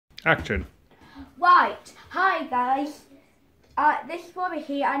Action. Right, hi guys. This is Robbie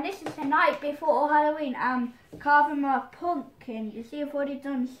here, and this is the night before Halloween. I'm carving my pumpkin. You see, I've already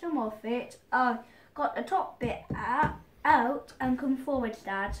done some of it. Got the top bit out and come forward,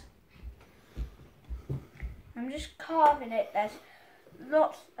 Dad. I'm just carving it. There's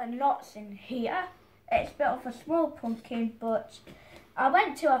lots and lots in here. It's a bit of a small pumpkin, but I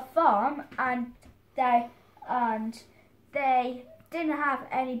went to a farm and they didn't have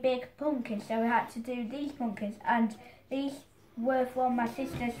any big pumpkins, so we had to do these pumpkins, and these were from my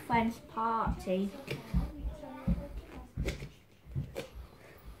sister's friend's party.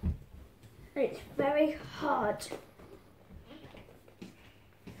 It's very hard.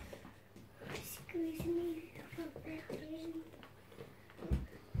 Excuse me.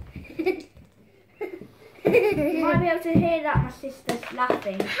 You might be able to hear that my sister's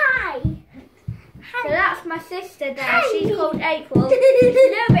laughing. Hi. So that's my sister there. Hi. She's called April. She's a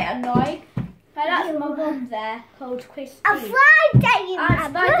little bit annoying. So that's my mum there, called Christy. A Friday.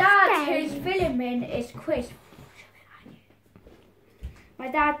 And my dad, who's filming, is Chris. My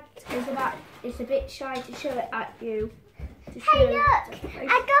dad is a bit shy to show it at you. Hey, look!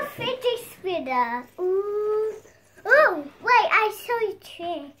 I got fidget spinner. Ooh. Oh, wait! I saw a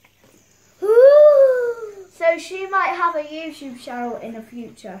trick. Ooh. So she might have a YouTube channel in the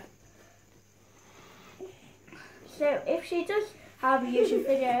future. So if she does have a YouTube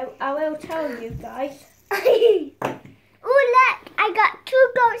video, I will tell you guys. Oh look, I got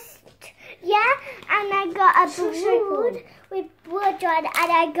 2 ghosts, yeah, and I got a brood with blood on, and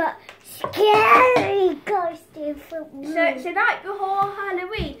I got scary ghosts in front of me. So it's the night before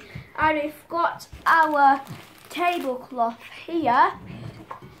Halloween, and we've got our tablecloth here.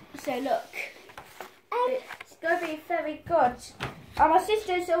 So look, it's going to be very good. And my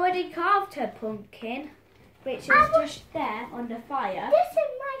sister's already carved her pumpkin, which is just there on the fire. This is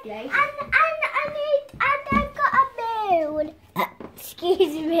my and I got a moon.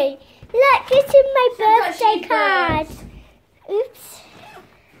 Excuse me. Look, this is my birthday card. Oops.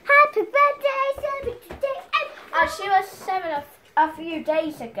 Happy birthday, today. And she was 7 a few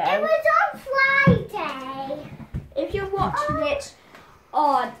days ago. It was on Friday. If you're watching it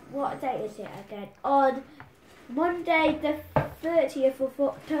on, what day is it again? On Monday the 30th of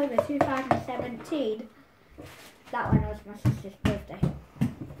October 2017. That one was my sister's birthday.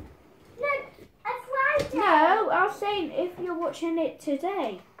 No, a Friday. No, I was saying if you're watching it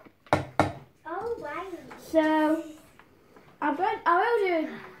today. Oh, wow. So, I will do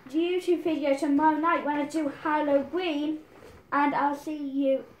a YouTube video tomorrow night when I do Halloween, and I'll see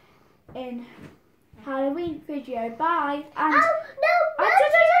you in Halloween video. Bye. And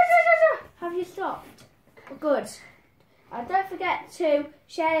have you stopped? Good. And don't forget to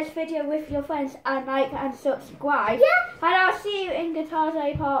share this video with your friends and like and subscribe. Yeah. And I'll see you in Guitar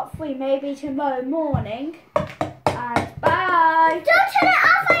Day Part 3, maybe tomorrow morning. And bye. Don't turn it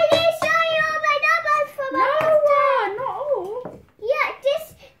off. I need to show you all my numbers for my birthday. Not all. Yeah, this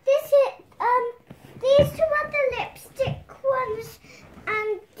is these 2 are the lipstick ones, and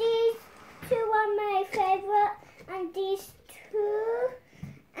these 2 are my favourite, and these 2,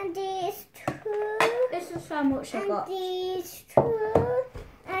 and these 2. This is how much I got. And these 2,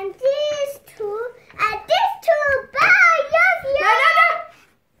 and these 2, and these 2. Bye, love you.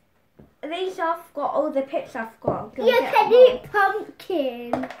 No. These I've got all the pics I've got. You can eat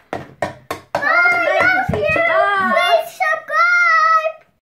pumpkin.